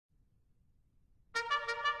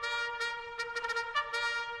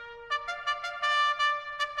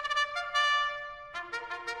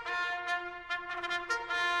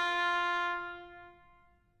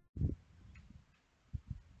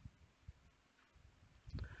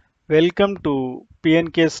Welcome to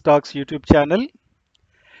PNK Stocks YouTube channel.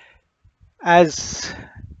 As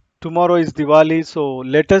tomorrow is Diwali, so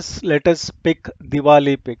let us pick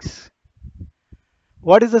Diwali picks.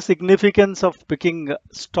 What is the significance of picking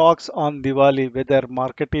stocks on Diwali, whether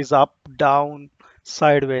market is up, down,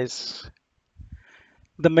 sideways?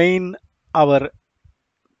 The main our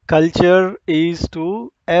culture is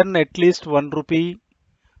to earn at least 1 rupee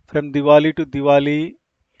from Diwali to Diwali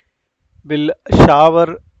will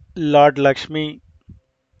shower Lord Lakshmi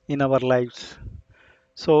in our lives.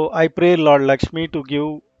 So I pray Lord Lakshmi to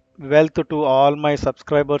give wealth to all my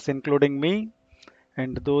subscribers, including me,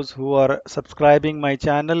 and those who are subscribing my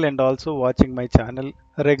channel and also watching my channel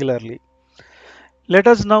regularly. Let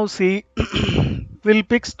us now see. We'll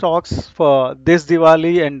pick stocks for this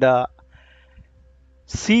Diwali and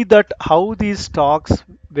see that how these stocks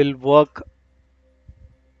will work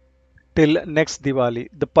till next Diwali.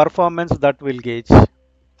 The performance that will gauge.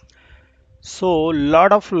 So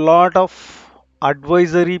lot of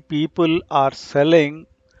advisory people are selling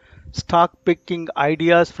stock picking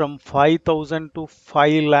ideas from 5,000 to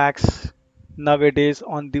 5 lakhs nowadays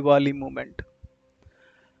on Diwali moment.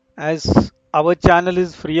 As our channel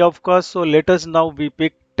is free of cost, so let us now we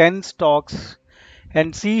pick 10 stocks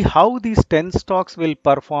and see how these 10 stocks will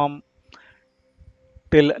perform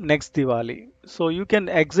till next Diwali. So you can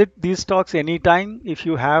exit these stocks anytime if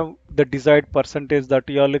you have the desired percentage that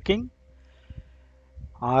you are looking,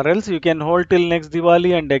 or else you can hold till next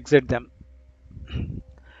Diwali and exit them.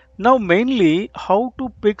 Now mainly how to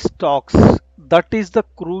pick stocks, that is the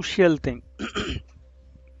crucial thing.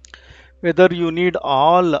 Whether you need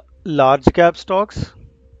all large cap stocks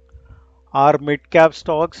or mid cap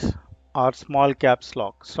stocks or small cap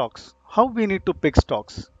stocks. How we need to pick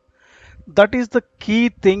stocks. That is the key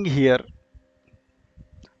thing here.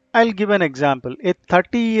 I'll give an example. A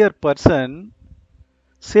 30-year person,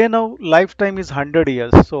 say now lifetime is 100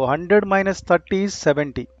 years. So 100 minus 30 is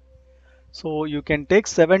 70. So you can take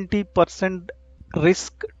 70%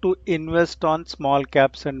 risk to invest on small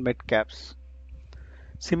caps and mid caps.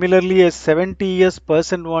 Similarly, a 70 years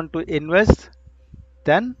person want to invest,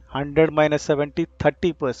 then 100 minus 70,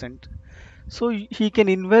 30%. So he can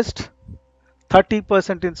invest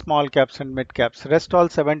 30% in small caps and mid caps, rest all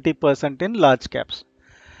 70% in large caps.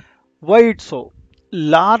 Why it's so?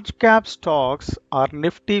 Large cap stocks are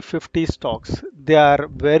Nifty 50 stocks. They are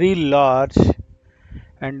very large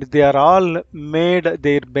and they are all made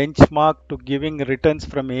their benchmark to giving returns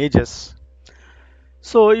from ages.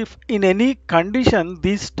 So if in any condition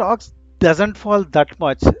these stocks doesn't fall that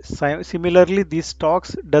much, similarly these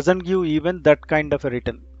stocks doesn't give even that kind of a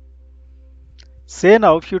return. Say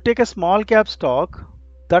now if you take a small cap stock,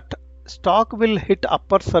 that stock will hit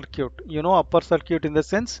upper circuit. You know upper circuit in the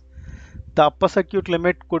sense the upper circuit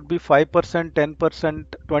limit could be 5%, 10%,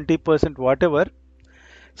 20%, whatever.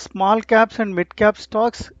 Small caps and mid cap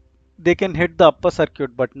stocks, they can hit the upper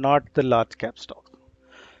circuit but not the large cap stock.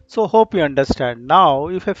 So hope you understand. Now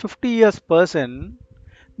if a 50 years person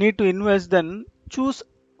need to invest, then choose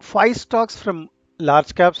 5 stocks from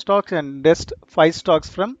large cap stocks and rest 5 stocks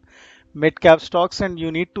from mid cap stocks, and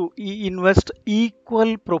you need to invest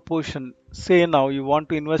equal proportion. Say now you want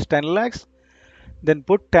to invest 10 lakhs, then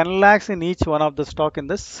put 10 lakhs in each one of the stock in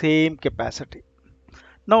the same capacity.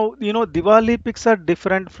 Now, Diwali picks are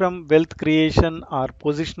different from wealth creation or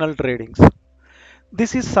positional tradings.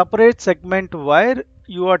 This is separate segment where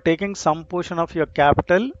you are taking some portion of your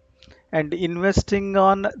capital and investing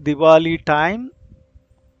on Diwali time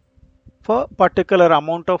for particular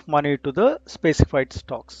amount of money to the specified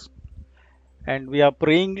stocks. And we are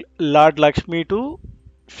praying Lord Lakshmi to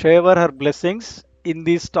shower her blessings in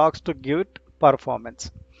these stocks to give it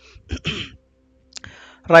performance.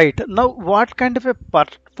 Right. Now, what kind of a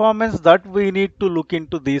performance that we need to look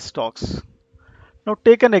into these stocks? Now,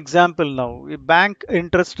 take an example now. Bank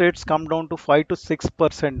interest rates come down to 5 to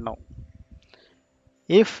 6% now.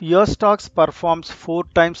 If your stocks performs 4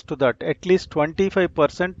 times to that, at least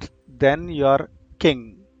 25%, then you are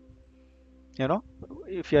king. You know,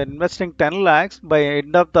 if you are investing 10 lakhs by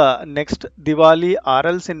end of the next Diwali or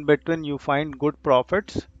else in between you find good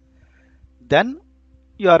profits, then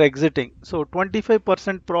you are exiting. So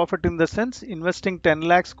 25% profit in the sense investing 10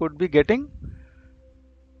 lakhs could be getting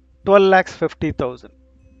 12 lakhs 50,000,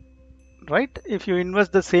 right? If you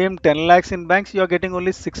invest the same 10 lakhs in banks, you are getting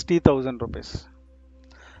only 60,000 rupees.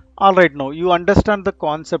 All right, now you understand the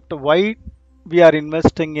concept why we are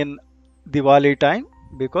investing in Diwali time,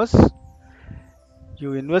 because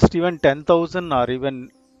you invest even 10,000 or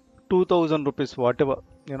even 2,000 rupees, whatever,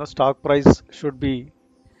 stock price should be,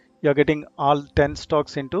 you're getting all 10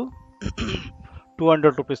 stocks into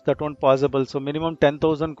 200 rupees, that won't possible. So minimum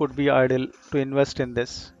 10,000 could be ideal to invest in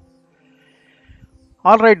this.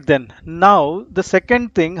 All right then. Now the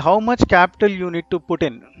second thing, how much capital you need to put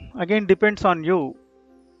in. Again, depends on you,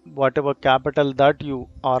 whatever capital that you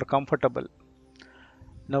are comfortable.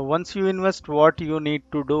 Now once you invest, what you need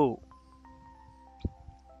to do.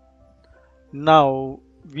 Now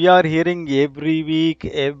we are hearing every week,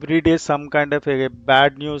 every day some kind of a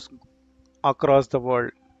bad news across the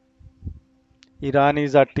world. Iran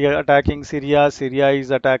is attacking Syria, Syria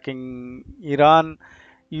is attacking Iran,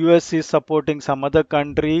 US is supporting some other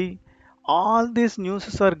country. All these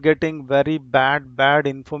news are getting very bad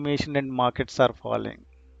information and markets are falling.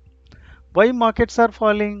 Why markets are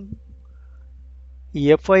falling?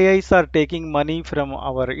 FIIs are taking money from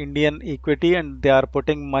our Indian equity and they are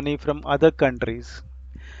putting money from other countries.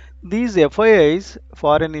 These FIIs,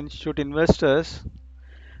 foreign institute investors,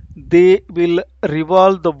 they will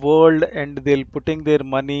revolve the world and they'll putting their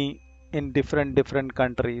money in different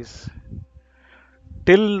countries.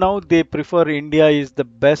 Till now they prefer India is the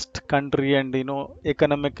best country, and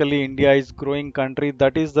economically India is growing country.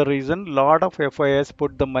 That is the reason lot of FIS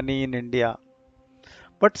put the money in India.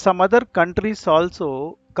 But some other countries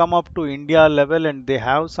also come up to India level and they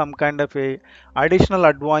have some kind of a additional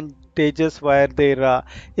advantages where their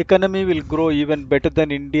economy will grow even better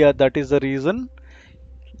than India. That is the reason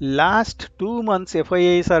last 2 months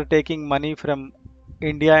FIAs are taking money from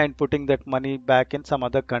India and putting that money back in some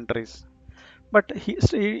other countries. But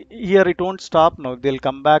see, here it won't stop now. They'll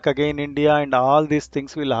come back again India and all these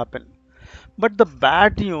things will happen. But the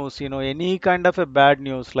bad news, any kind of a bad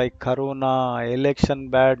news like Corona, election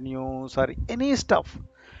bad news or any stuff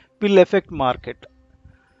will affect market.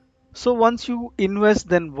 So once you invest,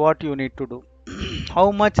 then what you need to do?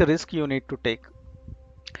 How much risk you need to take?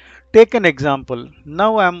 Take an example.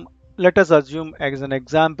 Now let us assume as an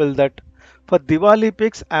example that for Diwali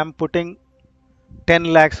picks, I'm putting 10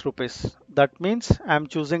 lakhs rupees. That means I'm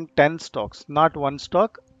choosing 10 stocks, not one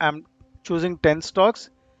stock. I'm choosing 10 stocks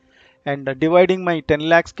and dividing my 10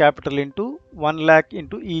 lakhs capital into 1 lakh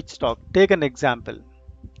into each stock. Take an example.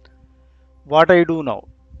 What I do now,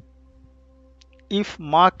 if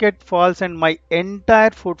market falls and my entire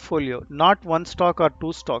portfolio, not one stock or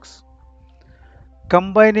two stocks,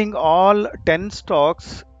 combining all 10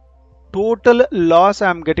 stocks, total loss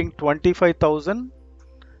I'm getting 25,000,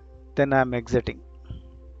 then I'm exiting.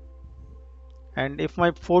 And if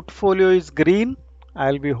my portfolio is green,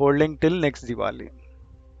 I'll be holding till next Diwali.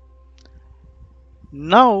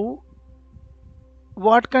 Now,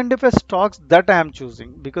 what kind of a stocks that I am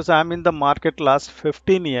choosing? Because I'm in the market last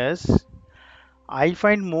 15 years, I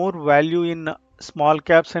find more value in small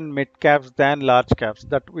caps and mid caps than large caps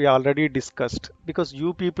that we already discussed. Because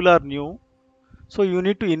you people are new, so you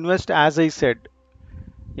need to invest as I said.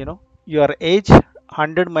 Your age,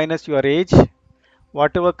 100 minus your age,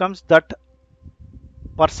 whatever comes that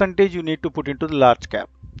percentage you need to put into the large cap.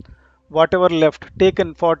 Whatever left,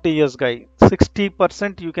 taken 40 years guy,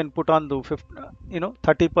 60% you can put on the 50,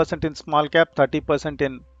 30% in small cap, 30%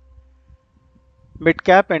 in mid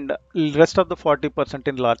cap, and rest of the 40%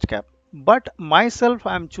 in large cap. But myself,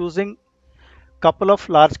 I'm choosing couple of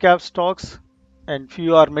large cap stocks and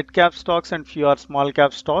few are mid cap stocks and few are small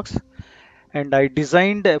cap stocks. And I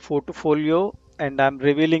designed a portfolio and I'm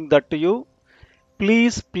revealing that to you.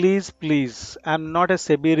 Please, please, please. I'm not a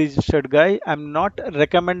SEBI registered guy. I'm not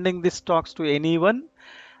recommending these stocks to anyone.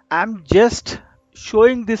 I'm just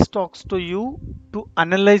showing these stocks to you to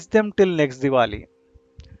analyze them till next Diwali.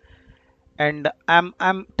 And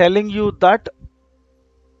I'm telling you that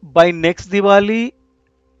by next Diwali,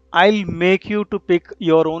 I'll make you to pick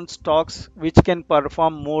your own stocks which can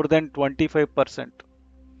perform more than 25%.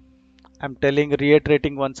 I'm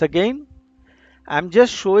reiterating once again. I'm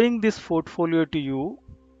just showing this portfolio to you.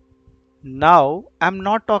 Now, I'm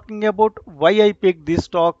not talking about why I picked this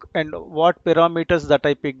stock and what parameters that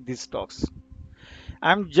I picked these stocks.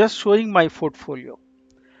 I'm just showing my portfolio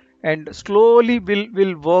and slowly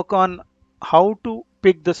we'll work on how to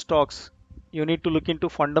pick the stocks. You need to look into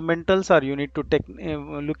fundamentals or you need to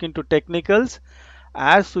look into technicals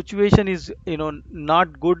as situation is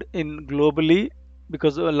not good in globally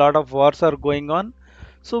because a lot of wars are going on.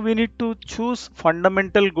 So we need to choose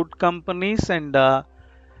fundamental good companies and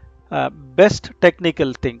best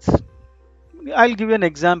technical things. I'll give you an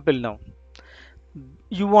example now.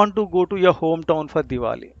 You want to go to your hometown for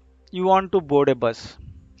Diwali. You want to board a bus.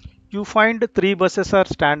 You find three buses are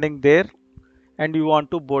standing there and you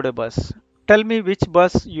want to board a bus. Tell me which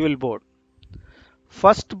bus you will board.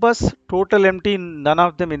 First bus, total empty, none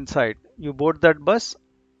of them inside. You board that bus.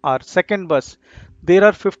 Or second bus, there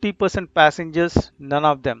are 50% passengers, none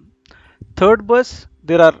of them. Third bus,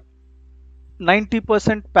 there are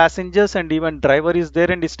 90% passengers and even driver is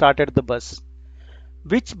there and he started the bus.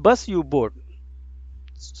 Which bus you board?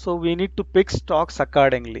 So we need to pick stocks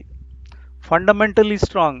accordingly. Fundamentally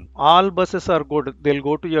strong, all buses are good, they'll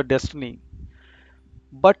go to your destiny.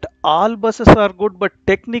 But all buses are good, but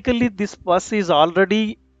technically this bus is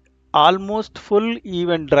already almost full,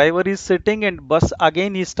 even driver is sitting and bus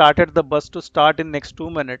again he started the bus to start in next 2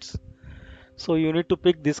 minutes. So you need to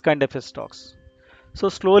pick this kind of a stocks. So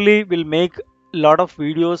slowly we'll make lot of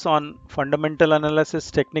videos on fundamental analysis,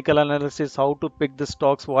 technical analysis, how to pick the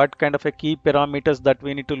stocks, what kind of a key parameters that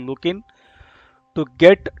we need to look in to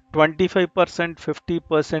get 25%,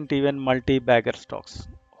 50%, even multi-bagger stocks.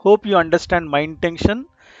 Hope you understand my intention.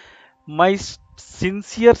 My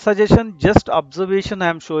sincere suggestion, just observation, I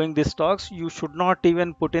am showing the stocks. You should not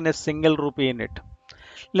even put in a single rupee in it.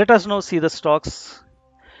 Let us now see the stocks.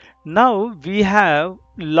 Now we have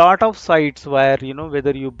lot of sites where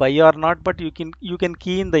whether you buy or not, but you can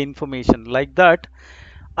key in the information like that.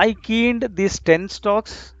 I keyed these 10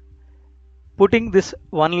 stocks, putting this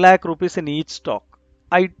 1 lakh rupees in each stock.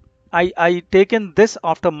 I I taken this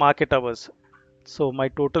after market hours. So my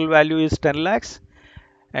total value is 10 lakhs,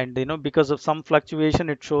 and because of some fluctuation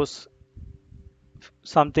it shows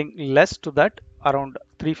something less to that, around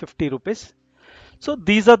 350 rupees. So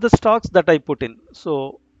these are the stocks that I put in.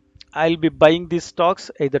 So I'll be buying these stocks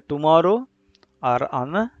either tomorrow or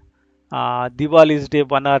on Diwali's day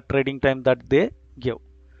 1 hour trading time that they give.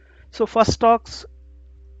 So first stocks,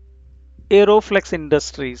 Aeroflex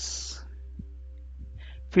Industries,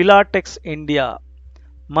 Philatex India,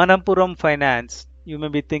 Manappuram Finance. You may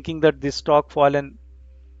be thinking that this stock fallen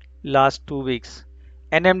last 2 weeks.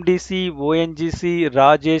 NMDC, ONGC,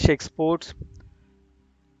 Rajesh Exports,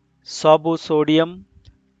 Sabu Sodium,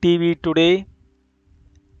 TV Today,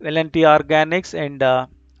 L&T Organics, and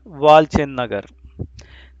Walchen Nagar.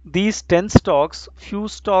 These 10 stocks, few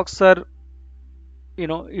stocks are,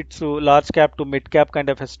 it's a large cap to mid cap kind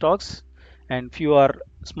of a stocks, and few are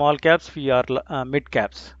small caps, few are mid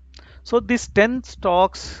caps. So these 10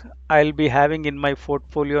 stocks I'll be having in my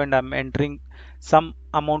portfolio, and I'm entering some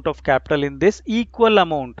amount of capital in this equal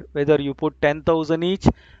amount, whether you put 10,000 each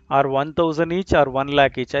or 1,000 each or 1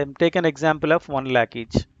 lakh each. I'm take an example of 1 lakh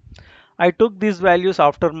each. I took these values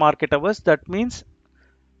after market hours. That means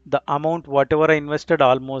the amount whatever I invested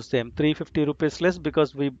almost same, 350 rupees less,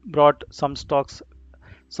 because we brought some stocks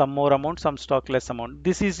some more amount, some stock less amount.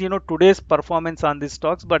 This is today's performance on these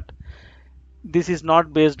stocks, but this is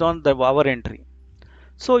not based on the our entry.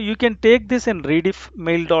 So you can take this in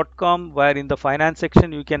rediffmail.com, where in the finance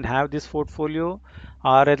section you can have this portfolio,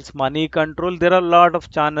 or else money control. There are a lot of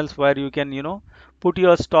channels where you can put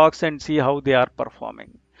your stocks and see how they are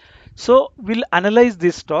performing. So we'll analyze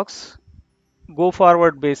these stocks go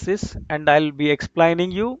forward basis, and I'll be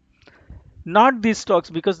explaining you not these stocks,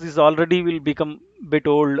 because this already will become bit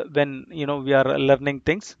old when we are learning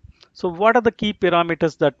things. So what are the key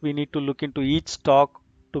parameters that we need to look into each stock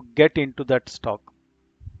to get into that stock,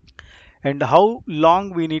 and how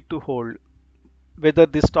long we need to hold, whether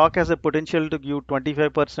this stock has a potential to give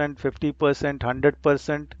 25%, 50%,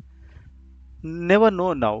 100%. Never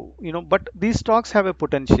know now, but these stocks have a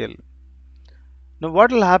potential. Now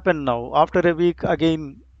what will happen now after a week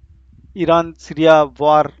again, Iran Syria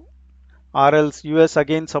war, or else US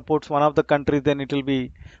again supports one of the countries, then it will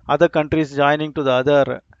be other countries joining to the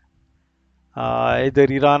other, either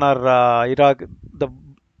Iran or Iraq. The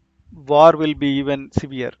war will be even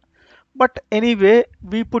severe. But anyway,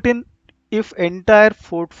 we put in, if entire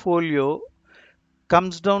portfolio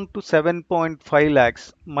comes down to 7.5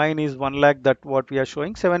 lakhs, mine is 1 lakh, that what we are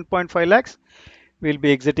showing, 7.5 lakhs, we'll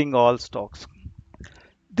be exiting all stocks.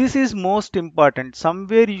 This is most important.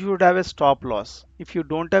 Somewhere you should have a stop loss. If you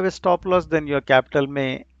don't have a stop loss, then your capital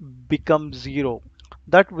may become zero.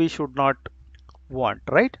 That we should not want,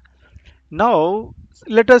 right? Now,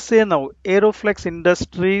 let us say now Aeroflex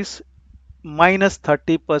Industries minus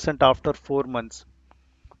 30% after 4 months.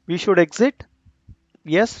 We should exit?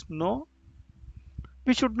 Yes, no?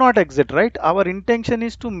 We should not exit, right? Our intention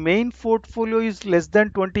is to main portfolio is less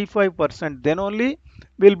than 25%. Then only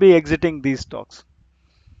we'll be exiting these stocks.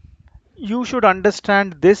 You should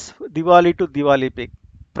understand this Diwali to Diwali peak.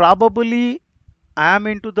 Probably I am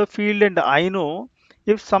into the field and I know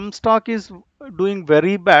if some stock is doing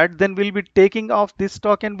very bad, then we'll be taking off this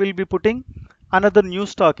stock and we'll be putting another new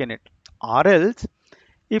stock in it. Or else,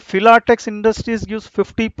 if Philatex Industries gives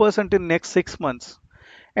 50% in next 6 months,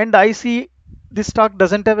 and I see this stock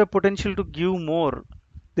doesn't have a potential to give more,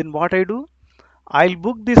 then what I do? I'll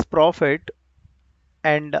book this profit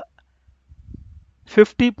and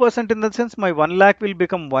 50% in the sense my 1 lakh will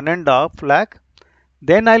become 1.5 lakh.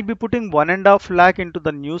 Then I'll be putting 1.5 lakh into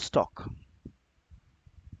the new stock.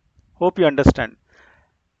 Hope you understand.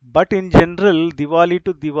 But in general, Diwali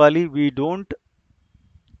to Diwali, we don't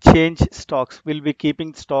change stocks. We'll be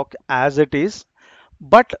keeping stock as it is,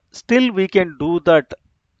 but still we can do that.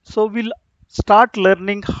 So we'll start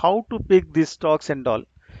learning how to pick these stocks and all.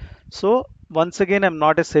 So once again, I'm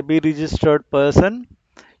not a SEBI registered person.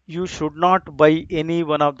 You should not buy any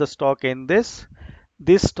one of the stock in this.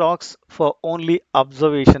 These stocks for only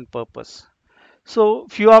observation purpose. So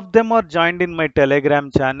few of them are joined in my Telegram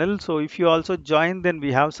channel. So if you also join, then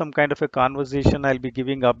we have some kind of a conversation. I'll be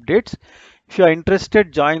giving updates. If you are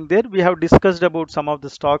interested, join there. We have discussed about some of the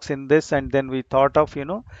stocks in this, and then we thought of,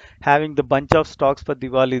 having the bunch of stocks for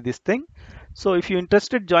Diwali, this thing. So if you're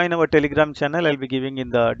interested, join our Telegram channel. I'll be giving in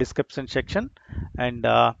the description section. And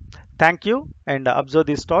thank you, and observe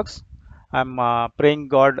these stocks. I'm praying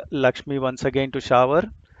God Lakshmi once again to shower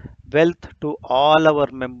wealth to all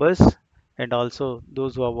our members and also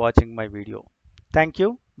those who are watching my video. Thank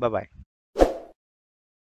you. Bye bye.